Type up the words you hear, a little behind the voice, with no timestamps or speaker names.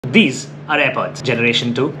These are Airpods.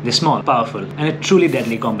 Generation 2, they're small, powerful, and a truly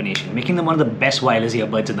deadly combination, making them one of the best wireless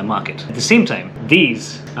earbuds in the market. At the same time,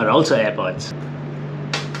 these are also Airpods.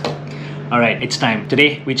 Alright, it's time.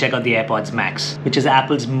 Today, we check out the Airpods Max, which is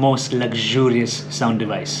Apple's most luxurious sound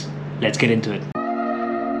device. Let's get into it.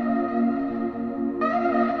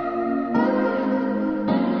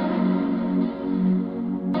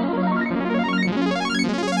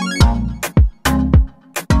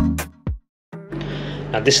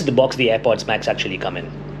 Now this is the box the Airpods Max actually come in.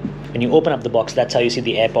 When you open up the box, that's how you see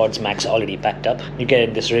the Airpods Max already packed up. You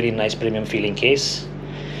get this really nice premium feeling case.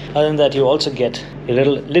 Other than that, you also get a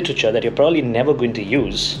little literature that you're probably never going to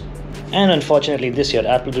use. And unfortunately this year,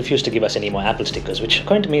 Apple refused to give us any more Apple stickers, which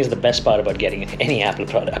according to me is the best part about getting any Apple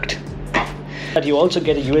product. But you also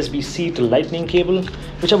get a USB-C to Lightning cable,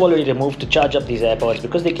 which I've already removed to charge up these AirPods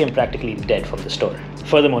because they came practically dead from the store.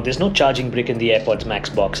 Furthermore, there's no charging brick in the Airpods Max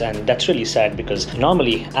box, and that's really sad because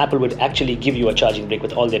normally Apple would actually give you a charging brick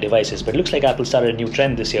with all their devices, but it looks like Apple started a new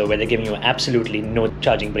trend this year where they're giving you absolutely no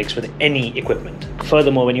charging bricks with any equipment.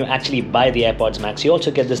 Furthermore, when you actually buy the Airpods Max, you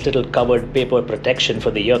also get this little covered paper protection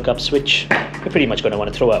for the ear cups, which you're pretty much going to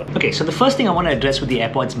want to throw out. Okay, so the first thing I want to address with the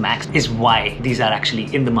Airpods Max is why these are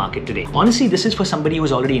actually in the market today. Honestly, this is for somebody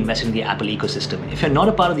who's already invested in the Apple ecosystem. If you're not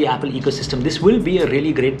a part of the Apple ecosystem, this will be a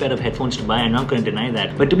really great pair of headphones to buy. I'm not going to deny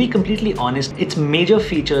that. But to be completely honest, its major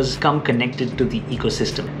features come connected to the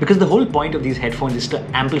ecosystem. Because the whole point of these headphones is to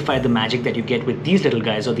amplify the magic that you get with these little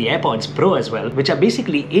guys, or the AirPods Pro as well, which are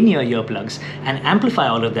basically in-ear earplugs, and amplify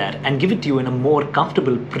all of that and give it to you in a more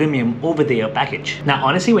comfortable premium over-the-ear package. Now,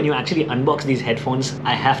 honestly, when you actually unbox these headphones,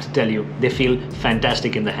 I have to tell you, they feel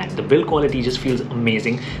fantastic in the hand. The build quality just feels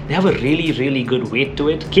amazing. They have a really good weight to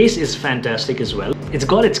it. Case is fantastic as well. It's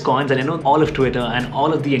got its cons, and I know all of Twitter and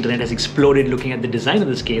all of the internet has exploded looking at the design of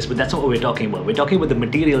this case, but that's not what we're talking about. We're talking about the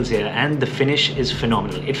materials here, and the finish is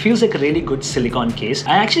phenomenal. It feels like a really good silicone case.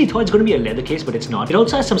 I actually thought it's going to be a leather case, but it's not. It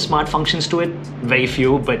also has some smart functions to it. Very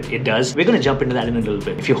few, but it does. We're going to jump into that in a little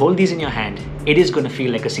bit. If you hold these in your hand, it is going to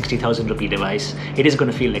feel like a 60,000 rupee device. It is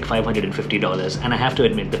going to feel like $550, and I have to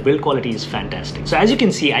admit, the build quality is fantastic. So as you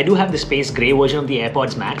can see, I do have the space gray version of the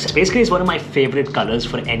Airpods Max. Space gray is one of my favorite colors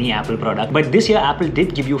for any Apple product, but this year Apple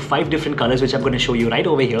did give you 5 different colors, which I'm going to show you right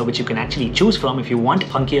over here, which you can actually choose from if you want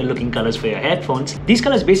funkier looking colors for your headphones. These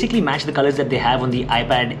colors basically match the colors that they have on the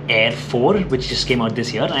iPad Air 4, which just came out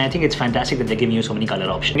this year, and I think it's fantastic that they're giving you so many color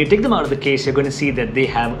options. When you take them out of the case, you're going to see that they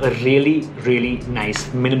have a really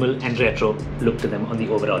nice minimal and retro look to them on the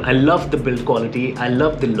overall. I love the build quality, I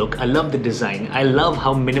love the look, I love the design, I love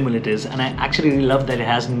how minimal it is, and I actually really love that it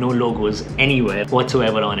has no logos anywhere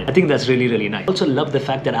whatsoever on it. I think that's really nice. I also love the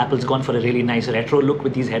fact that Apple's gone for a really nice retro look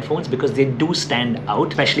with these headphones because they do stand out,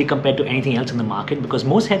 especially compared to anything else in the market, because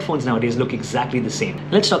most headphones nowadays look exactly the same.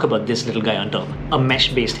 Let's talk about this little guy on top. A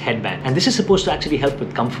mesh-based headband, and this is supposed to actually help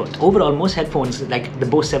with comfort. Overall, most headphones, like the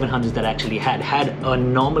Bose 700s that I actually had a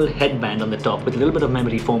normal headband on the top with a little bit of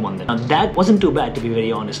memory foam on them. Now that wasn't too bad, to be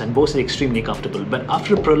very honest, and Bose is extremely comfortable, but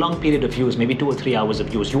after a prolonged period of use, maybe 2 or 3 hours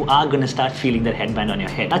of use, you are going to start feeling that headband on your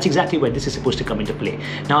head. That's exactly where this is supposed to come into play.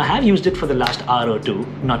 Now I have used it for the last hour or two,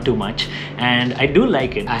 not too much, and I do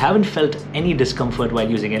like it. I haven't felt any discomfort while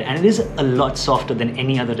using it, and it is a lot softer than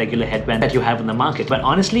any other regular headband that you have in the market. But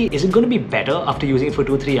honestly, is it going to be better after using it for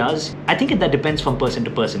 2 or 3 hours? I think that depends from person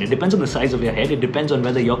to person. It depends on the size of your head. It depends on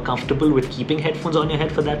whether you're comfortable with keeping headphones on your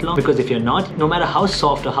head for that long, because if you're not, no matter how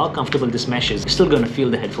soft or how comfortable this mesh is, you're still going to feel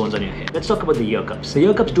the headphones on your head. Let's talk about the ear cups. The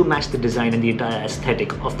ear cups do match the design and the entire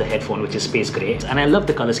aesthetic of the headphone, which is space gray, and I love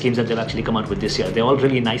the color schemes that they've actually come out with this year. They're all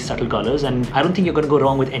really nice subtle colors, and I don't think you're going to go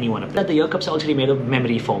wrong with any one of them. The ear cups are actually made of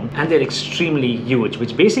memory foam, and they're extremely huge,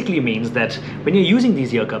 which basically means that when you're using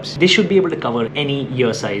these ear cups, they should be able to cover any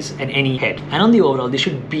ear size and any head, and on the overall they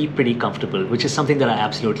should be pretty comfortable, which is something that I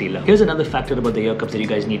absolutely love. Here's another factor about the ear cups that you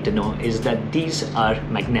guys need to know, is that these are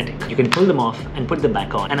magnetic. You can pull them off and put them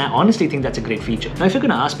back on, and I honestly think that's a great feature. Now if you're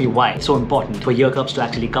going to ask me why it's so important for ear cups to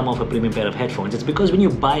actually come off a premium pair of headphones, it's because when you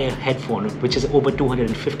buy a headphone which is over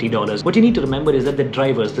 $250, what you need to remember is that the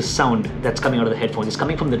drivers, the sound that's coming out of the headphones is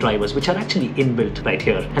coming from the drivers, which are actually inbuilt right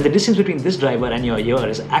here, and the distance between this driver and your ear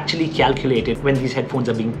is actually calculated when these headphones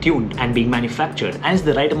are being tuned and being manufactured, and it's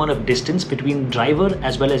the right amount of distance between driver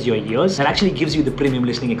as well as your ears that actually gives you the premium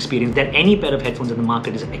listening experience that any pair of headphones in the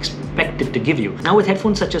market is expected to give you. Now with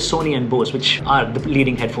headphones such as Sony and Bose, which are the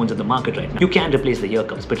leading headphones in the market right now, you can replace the ear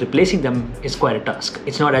cups, but replacing them is quite a task.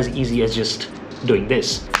 It's not as easy as just doing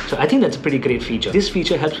this. So I think that's a pretty great feature. This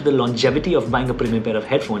feature helps with the longevity of buying a premium pair of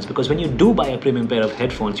headphones, because when you do buy a premium pair of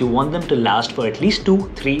headphones, you want them to last for at least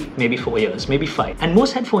 2, 3, maybe 4 years, maybe 5. And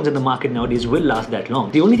most headphones in the market nowadays will last that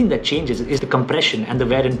long. The only thing that changes is the compression and the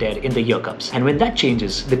wear and tear in the ear cups. And when that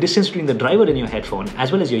changes, the distance between the driver and your headphone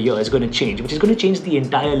as well as your ear is going to change, which is going to change the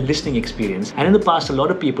entire listening experience. And in the past, a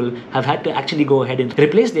lot of people have had to actually go ahead and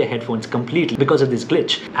replace their headphones completely because of this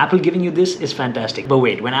glitch. Apple giving you this is fantastic. But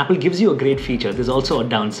wait, when Apple gives you a great feature, there's also a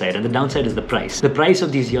downside, and the downside is the price. The price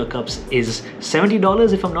of these ear cups is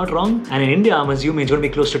 $70 if I'm not wrong. And in India, I'm assuming it's going to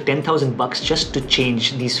be close to 10,000 bucks just to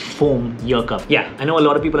change these foam ear cups. Yeah, I know a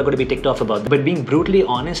lot of people are going to be ticked off about that. But being brutally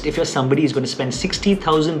honest, if you're somebody who's going to spend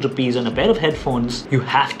 60,000 rupees on a pair of headphones, you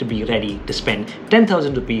have to be ready to spend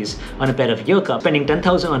 10,000 rupees on a pair of ear cups. Spending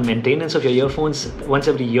 10,000 on maintenance of your earphones once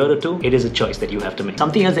every year or two, it is a choice that you have to make.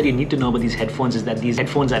 Something else that you need to know about these headphones is that these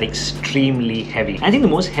headphones are extremely heavy. I think the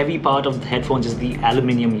most heavy part of the headphones is the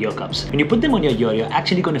aluminium ear cups. When you put them on your ear, you're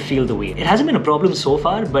actually going to feel the weight. It hasn't been a problem so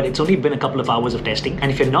far, but it's only been a couple of hours of testing.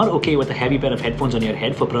 And if you're not okay with a heavy pair of headphones on your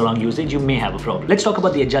head for prolonged usage, you may have a problem. Let's talk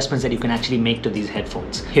about the adjustments that you can actually make to these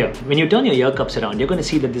headphones. Here, when you turn your ear cups around, you're going to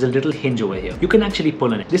see that there's a little hinge over here. You can actually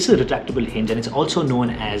pull on it. This is a retractable hinge, and it's also known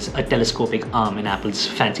as a telescopic arm in Apple's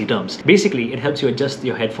fancy terms. Basically, it helps you adjust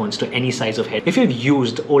your headphones to any size of head. If you've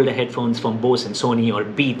used older headphones from Bose and Sony or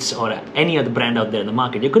Beats or any other brand out there in the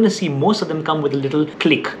market, you're going to see most of them come with a little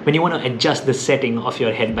click when you want to adjust the setting of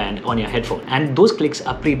your headband on your headphone. And those clicks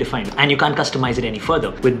are predefined and you can't customize it any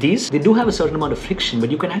further. With these, they do have a certain amount of friction,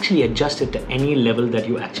 but you can actually adjust it to any level that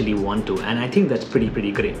you actually want to. And I think that's pretty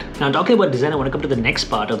great. Now, talking about design, I want to come to the next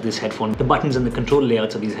part of this headphone, the buttons and the control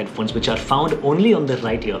layouts of these headphones, which are found only on the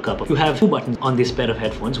right ear cup. You have 2 buttons on this pair of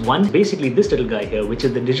headphones. One, basically this little guy here, which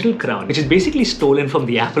is the digital crown, which is basically stolen from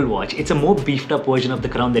the Apple Watch. It's a more beefed up version of the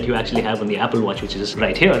crown that you actually have on the Apple Watch, which is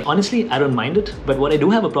right here. Honestly, I don't mind it, but what I do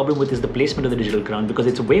have a problem with is the placement of the digital crown, because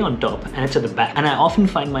it's way on top and it's at the back. And I often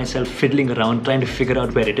find myself fiddling around trying to figure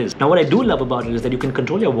out where it is. Now, what I do love about it is that you can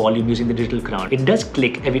control your volume using the digital crown. It does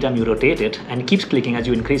click every time you rotate it, and it keeps clicking as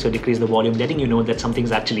you increase or decrease the volume, letting you know that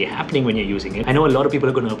something's actually happening when you're using it. I know a lot of people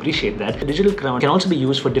are going to appreciate that. The digital crown can also be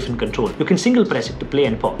used for different control. You can single press it to play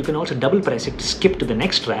and pause. You can also double press it to skip to the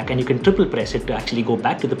next track, and you can triple press it to actually go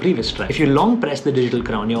back to the previous track. If you long press the digital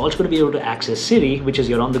crown, you're also going to be able to access Siri, which is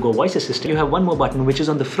your on-the-go voice assistant. You have one more button, which is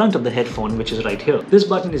on the front of the headphone, which is right here. This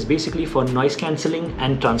button is basically for noise cancelling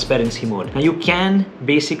and transparency mode. Now, you can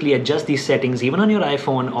basically adjust these settings even on your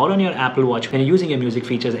iPhone or on your Apple Watch when you're using your music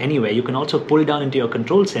features anyway. You can also pull down into your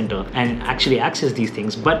control center and actually access these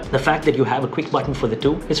things, but the fact that you have a quick button for the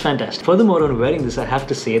two is fantastic. Furthermore, on wearing this, I have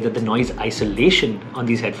to say that the noise isolation on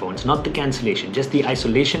these headphones, not the cancellation, just the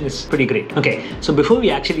isolation, is pretty great. Okay, so before we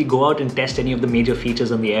actually go out and test any of the major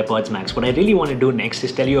features on the AirPods Max, what I really want to do next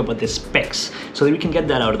is tell you about the specs so that we can get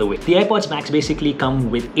that out of the way. The AirPods Max basically come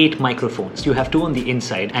with 8 microphones. You have 2 on the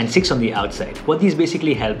inside and 6 on the outside. What these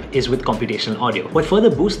basically help is with computational audio. What further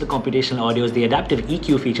boosts the computational audio is the adaptive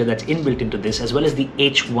EQ feature that's inbuilt into this, as well as the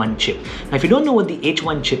H1 chip. Now, if you don't know what the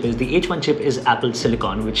H1 chip is, the H1 chip is Apple's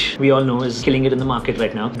silicon, which we all know is killing it in the market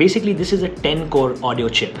right now. Basically, this is a 10-core audio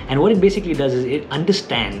chip, and what it basically does is it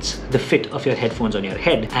understands the fit of your headphones on your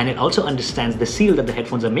head, and it also understands the seal that the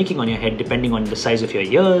headphones are making on your head depending on the size of your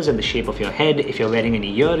ears and the shape of your head. If you're wearing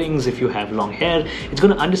any earrings, if you have long hair, it's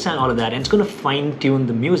going to understand all of that, and it's going to fine-tune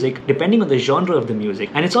the music depending on the genre of the music.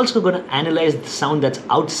 And it's also going to analyze the sound that's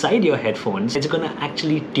outside your headphones. It's going to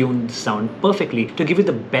actually tune the sound perfectly to give you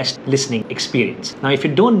the best listening experience. Now, if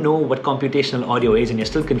you don't know what computational audio is and you're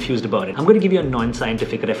still confused about it, I'm going to give you a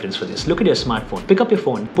non-scientific reference for this. Look at your smartphone, pick up your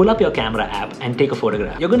phone, pull up your camera app, and take a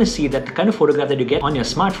photograph. You're going to see that the kind of photograph that you get on your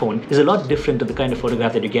smartphone is a lot different to the kind of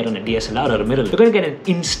photograph that you get on a DSLR or a mirrorless. You're going to get an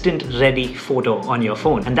instant ready photo on your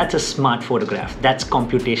phone, and that's a smart photograph. That's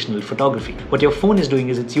computational photography. What your phone is doing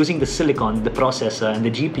is it's using the silicon, the processor, and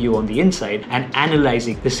the GPU on the inside and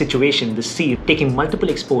analyzing the situation, the scene, taking multiple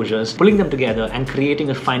exposures, pulling them together, and creating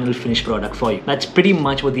a final finished product for you. That's pretty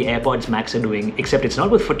much what the AirPods Max are doing, except it's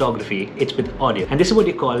not with photography, it's with audio. And this is what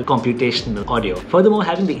you call computational audio. Furthermore,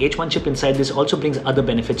 having the H1 chip inside this also brings other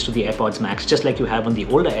benefits to the AirPods Max, just like you have on the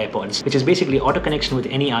older AirPods, which is basically auto connection with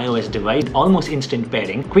any iOS device, almost instant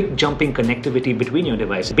pairing, quick jumping connectivity between your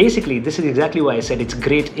devices. Basically, this is exactly why I said it's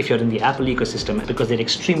great if you're in the Apple ecosystem, because they're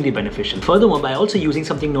extremely beneficial. Furthermore, by also using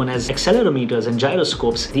something known as accelerometers and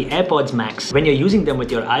gyroscopes, the AirPods Max, when you're using them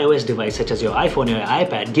with your iOS device such as your iPhone or your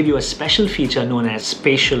iPad, give you a special feature known as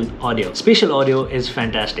spatial audio. Spatial audio is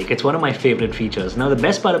fantastic. It's one of my favorite features. Now, the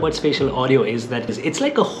best part about spatial audio is that it's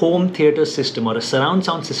like a home theater system or a surround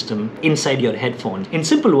sound system inside your headphone. In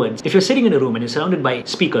simple words, if you're sitting in a room and you're surrounded by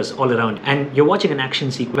speakers all around and you're watching an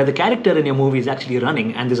action sequence where the character in your movie is actually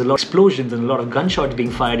running and there's a lot of explosions and a lot of gunshots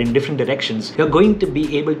being fired in different directions, you're going to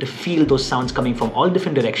be able to feel those sounds coming from all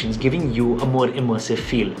different directions, giving you a more immersive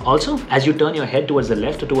feel. Also, as you turn your head towards the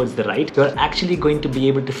left or towards the right, you're actually going to be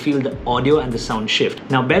able to feel the audio and the sound shift.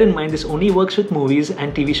 Now, bear in mind, this only works with movies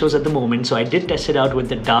and TV shows at the moment, so I did test it out with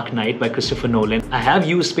The Dark Knight by Christopher Nolan. I have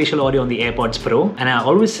used spatial audio on the Airpods Pro, and I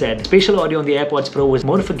always said spatial audio on the Airpods Pro was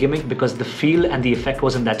more of a gimmick because the feel and the effect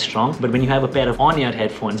wasn't that strong, but when you have a pair of on-ear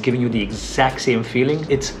headphones giving you the exact same feeling,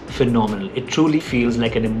 it's phenomenal. It truly feels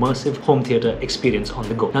like an immersive home theater experience on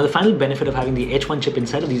the go. Now, the final benefit of having the H1 chip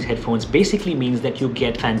inside of these headphones basically means that you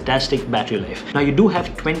get fantastic battery life. Now, you do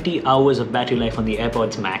have 20 hours of battery life on the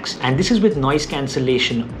AirPods Max, and this is with noise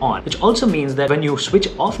cancellation on, which also means that when you switch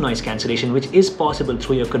off noise cancellation, which is possible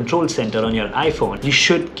through your control center on your iPhone, you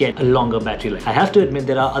should get a longer battery life. I have to admit,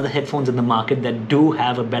 there are other headphones in the market that do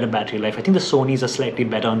have a better battery life. I think the Sonys are slightly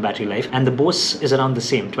better on battery life, and the Bose is around the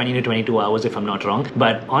same, 20 to 22 hours if I'm not wrong.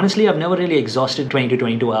 But honestly, I've never really exhausted 20 to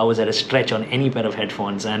 22 hours at a stretch on any pair of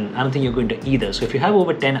headphones, and I don't think you're going to either. So if you have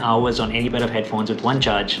over 10 hours on any pair of headphones with one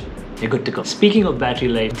charge, you're good to go. Speaking of battery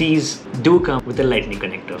life, these do come with a lightning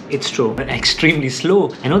connector. It's true, but extremely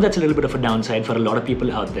slow. I know that's a little bit of a downside for a lot of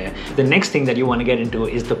people out there. The next thing that you want to get into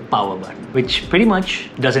is the power button, which pretty much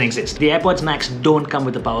doesn't exist. The AirPods Max don't come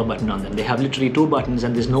with a power button on them. They have literally two buttons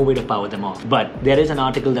and there's no way to power them off. But there is an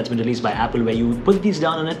article that's been released by Apple where you put these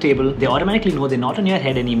down on a table, they automatically know they're not on your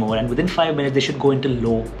head anymore, and within 5 minutes they should go into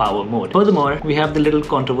low power mode. Furthermore, we have the little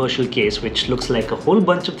controversial case which looks like a whole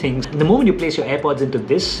bunch of things. The moment you place your AirPods into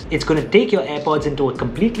this, it's going to take your AirPods into a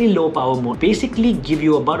completely low power mode, basically give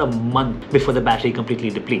you about a month before the battery completely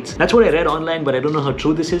depletes. That's what I read online, but I don't know how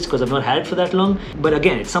true this is because I've not had it for that long. But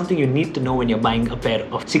again, it's something you need to know when you're buying a pair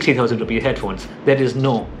of 60,000 rupee headphones. There is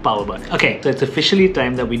no power button. Okay, so it's officially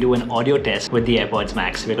time that we do an audio test with the AirPods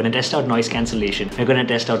Max. We're going to test out noise cancellation. We're going to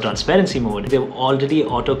test out transparency mode. They've already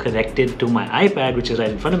auto-corrected to my iPad, which is right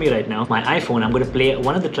in front of me right now, my iPhone. I'm going to play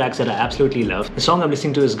one of the tracks that I absolutely love. The song I'm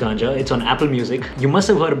listening to is Ganja. It's on Apple Music. You must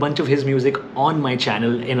have heard a bunch of his music on my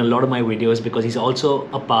channel in a lot of my videos because he's also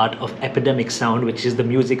a part of Epidemic Sound, which is the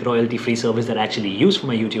music royalty free service that I actually use for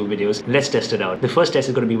my YouTube videos. Let's test it out. The first test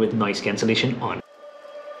is going to be with noise cancellation on.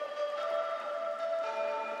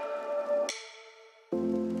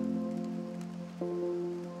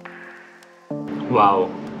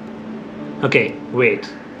 Wow. Okay, wait.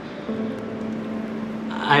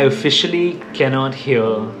 I officially cannot hear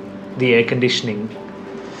the air conditioning.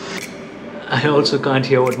 I also can't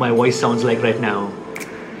hear what my voice sounds like right now.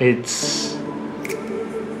 It's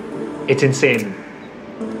insane.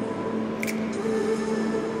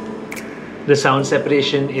 The sound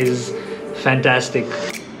separation is fantastic.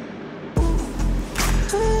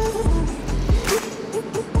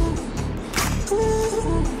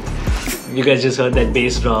 You guys just heard that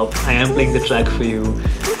bass drop. I am playing the track for you.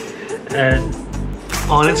 And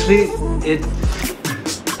honestly,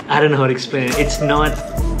 I don't know how to explain it. It's not...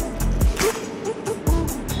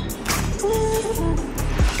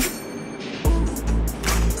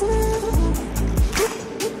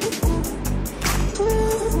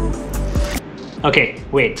 Okay,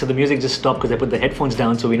 wait, so the music just stopped because I put the headphones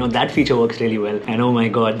down, so we know that feature works really well. And oh my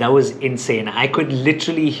god, that was insane. I could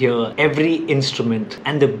literally hear every instrument.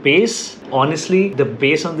 And the bass, honestly, the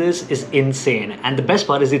bass on this is insane. And the best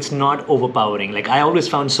part is it's not overpowering. Like, I always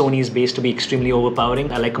found Sony's bass to be extremely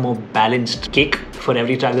overpowering. I like a more balanced kick for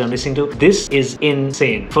every track that I'm listening to. This is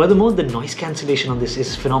insane. Furthermore, the noise cancellation on this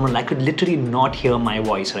is phenomenal. I could literally not hear my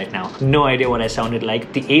voice right now. No idea what I sounded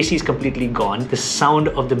like. The AC is completely gone. The sound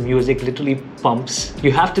of the music literally pumps.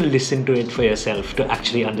 You have to listen to it for yourself to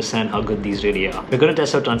actually understand how good these really are. We're going to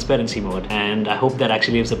test out transparency mode, and I hope that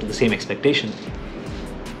actually lives up to the same expectation.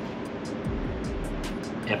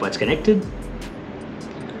 AirPods connected.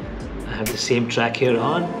 I have the same track here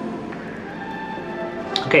on.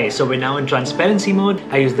 Okay, so we're now in transparency mode.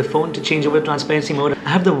 I use the phone to change over to transparency mode. I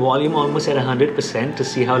have the volume almost at 100% to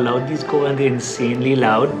see how loud these go, and they're insanely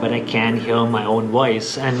loud, but I can hear my own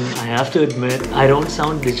voice, and I have to admit, I don't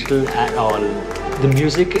sound digital at all. The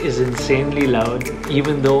music is insanely loud,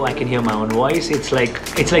 even though I can hear my own voice. It's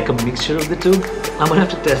like a mixture of the two. I'm gonna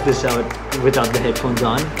have to test this out without the headphones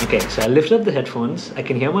on. Okay, so I lifted up the headphones. I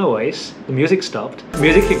can hear my voice. The music stopped.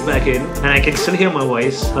 Music kicked back in, and I can still hear my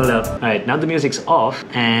voice. Hold up. Alright, now the music's off,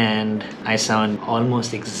 and I sound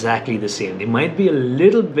almost exactly the same. There might be a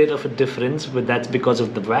little bit of a difference, but that's because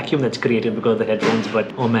of the vacuum that's created because of the headphones,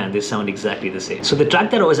 but oh man, they sound exactly the same. So the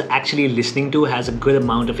track that I was actually listening to has a good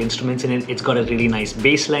amount of instruments in it. It's got a really nice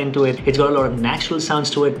bass line to it. It's got a lot of natural sounds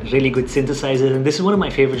to it, really good synthesizers, and this is one of my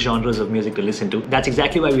favorite genres of music to listen to. That's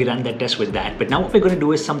exactly why we ran that test with that. But now what we're going to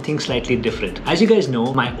do is something slightly different. As you guys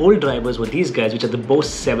know, my old drivers were these guys, which are the Bose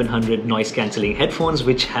 700 noise cancelling headphones,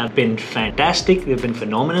 which have been fantastic. They've been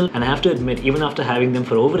phenomenal, and I have to admit, even after having them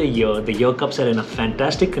for over a year, the ear cups are in a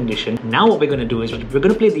fantastic condition. Now what we're going to do is we're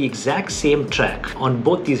going to play the exact same track on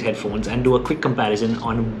both these headphones and do a quick comparison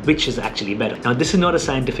on which is actually better. Now this is not a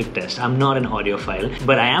scientific test. I'm not an audiophile,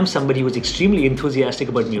 but I am somebody who's extremely enthusiastic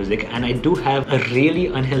about music, and I do have a really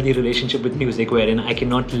unhealthy relationship with music wherein I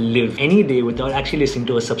cannot live any day without actually listening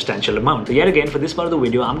to a substantial amount. So yet again, for this part of the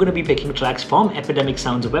video, I'm going to be picking tracks from Epidemic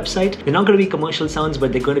Sound's website. They're not going to be commercial sounds,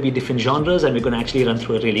 but they're going to be different genres, and we're going to actually run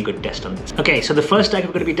through a really good test on this. Okay, so the first track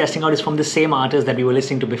we're going to be testing out is from the same artist that we were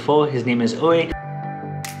listening to before. His name is Oe.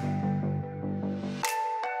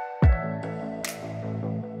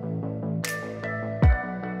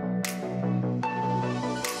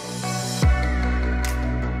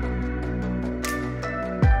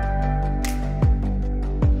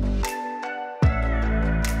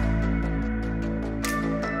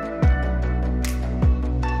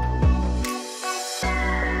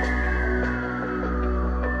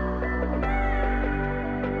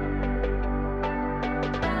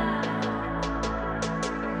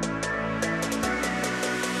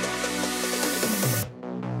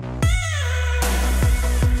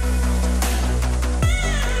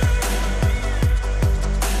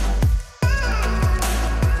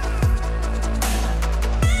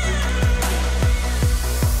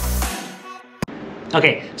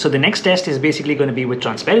 Okay, so the next test is basically going to be with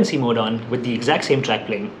transparency mode on, with the exact same track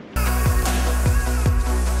playing.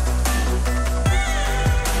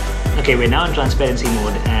 Okay, we're now in transparency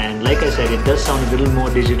mode, and like I said, it does sound a little more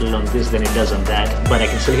digital on this than it does on that, but I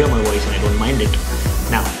can still hear my voice and I don't mind it.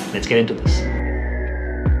 Now, let's get into this.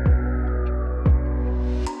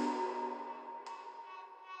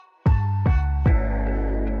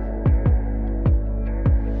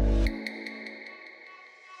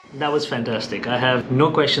 That was fantastic. I have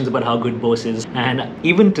no questions about how good Bose is, and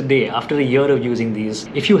even today, after a year of using these,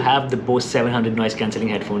 if you have the Bose 700 noise cancelling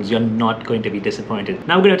headphones, you're not going to be disappointed.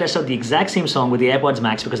 Now we're going to test out the exact same song with the Airpods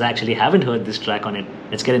Max because I actually haven't heard this track on it.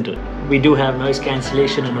 Let's get into it. We do have noise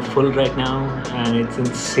cancellation on a full right now, and it's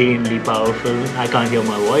insanely powerful. I can't hear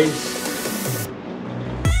my voice.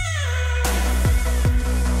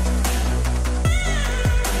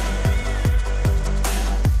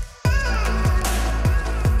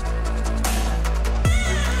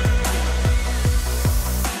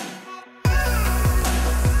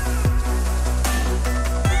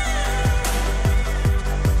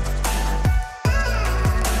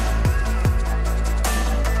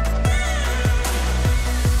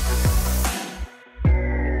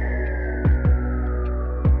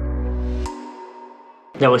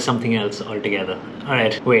 That was something else altogether.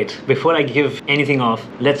 Alright, wait, before I give anything off,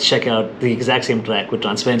 let's check out the exact same track with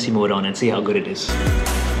transparency mode on and see how good it is.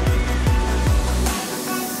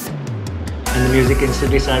 And the music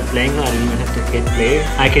instantly started playing. I didn't even have to hit play.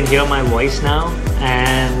 I can hear my voice now,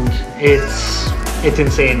 and it's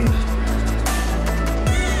insane.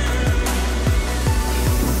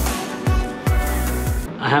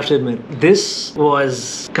 I have to admit, this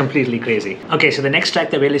was completely crazy. Okay, so the next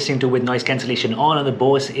track that we're listening to with noise cancellation on the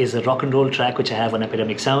Bose is a rock and roll track which I have on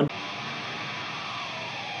Epidemic Sound.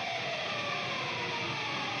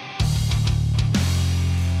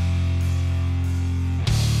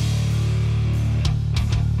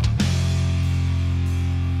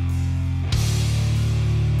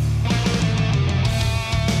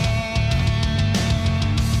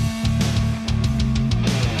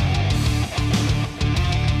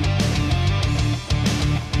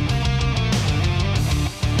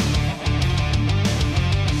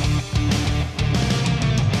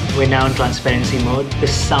 We're now in transparency mode. The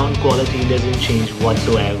sound quality doesn't change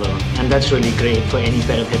whatsoever, and that's really great for any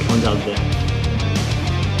pair of headphones out there.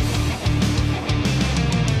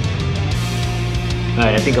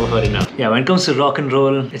 Alright, I think I've heard enough. Yeah, when it comes to rock and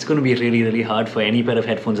roll, it's going to be really hard for any pair of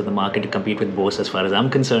headphones in the market to compete with Bose as far as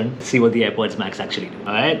I'm concerned. Let's see what the Airpods Max actually do.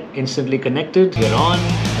 Alright, instantly connected, we're on,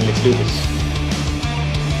 and let's do this.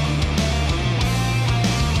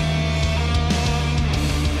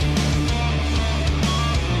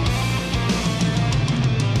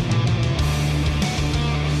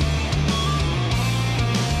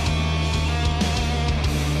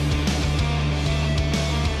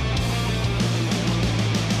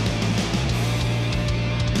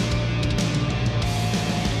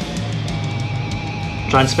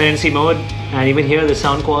 Transparency mode, and even here the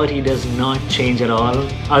sound quality does not change at all.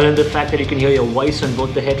 Other than the fact that you can hear your voice on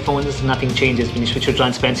both the headphones, nothing changes when you switch to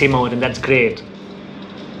transparency mode, and that's great.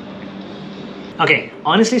 Okay,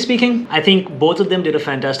 honestly speaking, I think both of them did a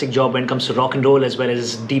fantastic job when it comes to rock and roll as well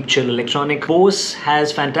as deep chill electronic. Bose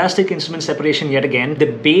has fantastic instrument separation yet again. The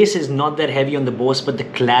bass is not that heavy on the Bose, but the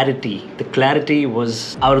clarity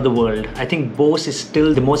was out of the world. I think Bose is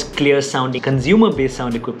still the most clear sounding consumer-based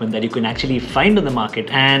sound equipment that you can actually find on the market.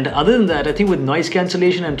 And other than that, I think with noise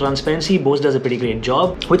cancellation and transparency, Bose does a pretty great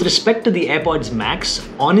job. With respect to the AirPods Max,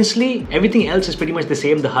 honestly, everything else is pretty much the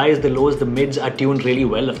same. The highs, the lows, the mids are tuned really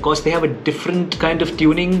well. Of course, they have a different kind of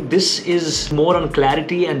tuning. This is more on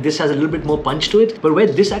clarity and this has a little bit more punch to it. But where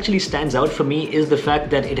this actually stands out for me is the fact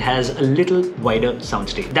that it has a little wider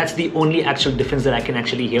soundstage. That's the only actual difference that I can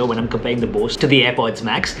actually hear when I'm comparing the Bose to the AirPods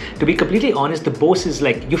Max. To be completely honest, the Bose is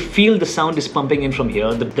like, you feel the sound is pumping in from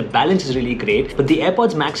here. The balance is really great. But the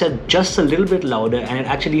AirPods Max are just a little bit louder and it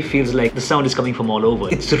actually feels like the sound is coming from all over.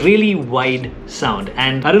 It's really wide sound.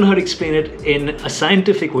 And I don't know how to explain it in a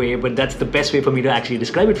scientific way, but that's the best way for me to actually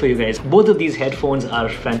describe it for you guys. Both of these headphones are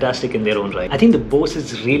fantastic in their own right. I think the Bose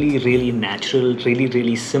is really natural,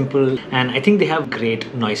 really simple, and I think they have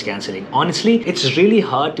great noise cancelling. Honestly, it's really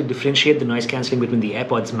hard to differentiate the noise cancelling between the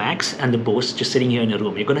AirPods Max and the Bose just sitting here in a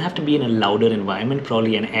room. You're gonna have to be in a louder environment,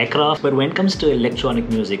 probably an aircraft, but when it comes to electronic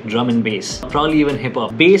music, drum and bass, probably even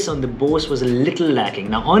hip-hop, bass on the Bose was a little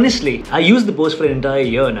lacking. Now honestly, I used the Bose for an entire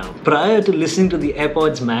year now. Prior to listening to the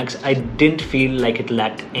AirPods Max, I didn't feel like it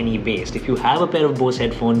lacked any bass. If you have a pair of Bose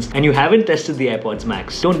headphones and you haven't tested the AirPods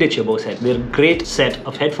Max, don't ditch your Bose head. They're a great set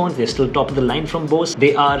of headphones. They're still top of the line from Bose.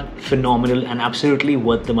 They are phenomenal and absolutely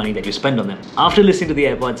worth the money that you spend on them. After listening to the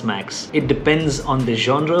AirPods Max, it depends on the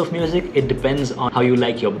genre of music. It depends on how you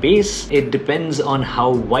like your bass. It depends on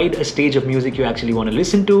how wide a stage of music you actually want to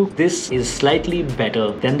listen to. This is slightly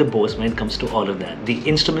better than the Bose when it comes to all of that. The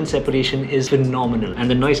instrument separation is phenomenal and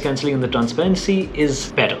the noise cancelling and the transparency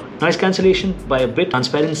is better. Noise cancellation by a bit,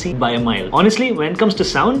 transparency by a mile. Honestly, when it comes to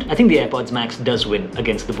sound, I think the AirPods Max does win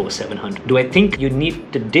against the Bose 700. Do I think you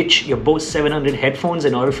need to ditch your Bose 700 headphones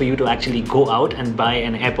in order for you to actually go out and buy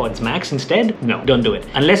an AirPods Max instead? No, don't do it.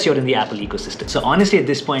 Unless you're in the Apple ecosystem. So honestly, at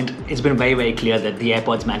this point, it's been very clear that the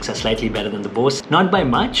AirPods Max are slightly better than the Bose. Not by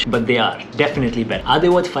much, but they are definitely better. Are they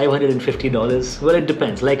worth $550? Well, it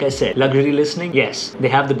depends. Like I said, luxury listening, yes, they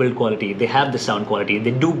have the build quality, they have the sound quality,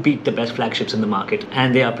 they do beat the best flagships in the market,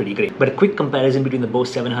 and they are pretty great. But a quick comparison between the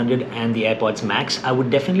Bose 700 and the AirPods Max, I would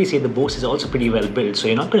definitely say the Bose is also pretty well built, so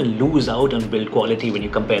you're not going to lose out on build quality when you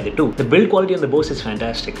compare the two. The build quality on the Bose is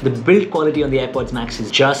fantastic. The build quality on the AirPods Max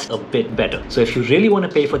is just a bit better. So if you really want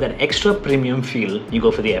to pay for that extra premium feel, you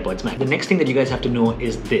go for the AirPods Max. The next thing that you guys have to know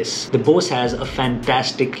is this. The Bose has a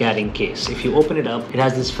fantastic carrying case. If you open it up, it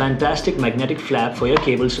has this fantastic magnetic flap for your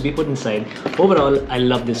cables to be put inside. Overall, I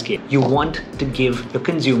love this case. You want to give your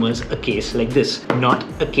consumers a case like this, not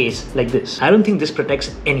a case like this. I don't think this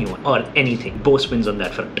protects anyone or anything. Bose wins on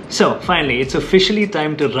that front. So finally, it's officially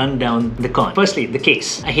time to run down the con. Firstly, the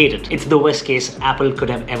case. I hate it. It's the worst case Apple could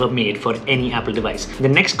have ever made for any Apple device. The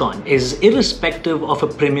next con is irrespective of a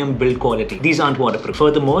premium build quality, these aren't waterproof.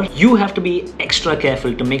 Furthermore, you have to be extra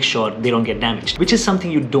careful to make sure they don't get damaged, which is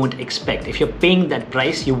something you don't expect. If you're paying that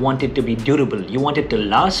price, you want it to be durable. You want it to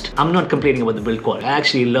last. I'm not complaining about the build quality. I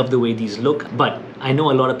actually love the way these look, but I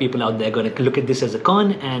know a lot of people out there are going to look at this as a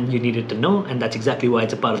con and you needed to know, and that's exactly why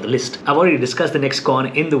it's a part of the list. I've already discussed the next con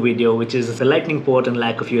in the video, which is the lightning port and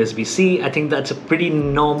lack of USB-C. I think that's a pretty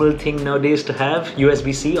normal thing nowadays to have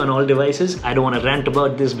USB-C on all devices. I don't want to rant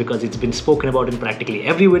about this because it's been spoken about in practically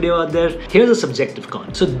every video out there. Here's a subjective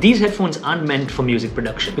con. So these headphones aren't meant for music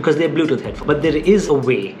production because they're Bluetooth headphones, but there is a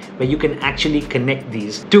way where you can actually connect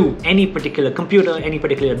these to any particular computer, any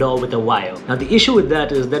particular DAW with a wire. Now the issue with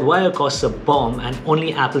that is that wire costs a bomb and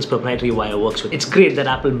only Apple's proprietary wire works with it. It's great that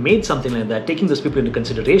Apple made something like that, taking those people into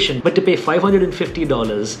consideration, but to pay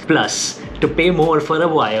 $550 plus to pay more for a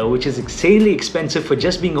wire, which is insanely expensive for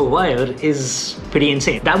just being a wire, is pretty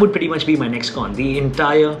insane. That would pretty much be my next con, the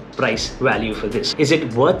entire price value for this. Is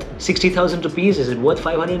it worth 60,000 rupees? Is it worth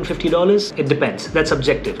 $550? It depends. That's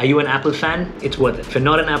subjective. Are you an Apple fan? It's worth it. If you're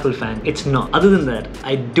not an Apple fan, it's not. Other than that,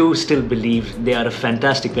 I do still believe they are a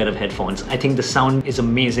fantastic pair of headphones. I think the sound is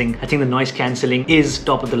amazing. I think the noise cancelling is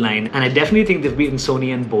top of the line, and I definitely think they've beaten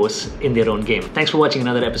Sony and Bose in their own game. Thanks for watching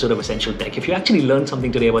another episode of Essential Tech. If you actually learned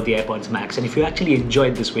something today about the AirPods Max, and if you actually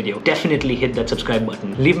enjoyed this video, definitely hit that subscribe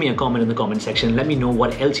button. Leave me a comment in the comment section. Let me know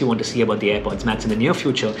what else you want to see about the AirPods Max in the near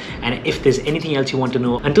future, and if there's anything else you want to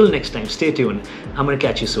know. Until next time, stay tuned. I'm gonna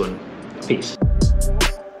catch you soon. Peace.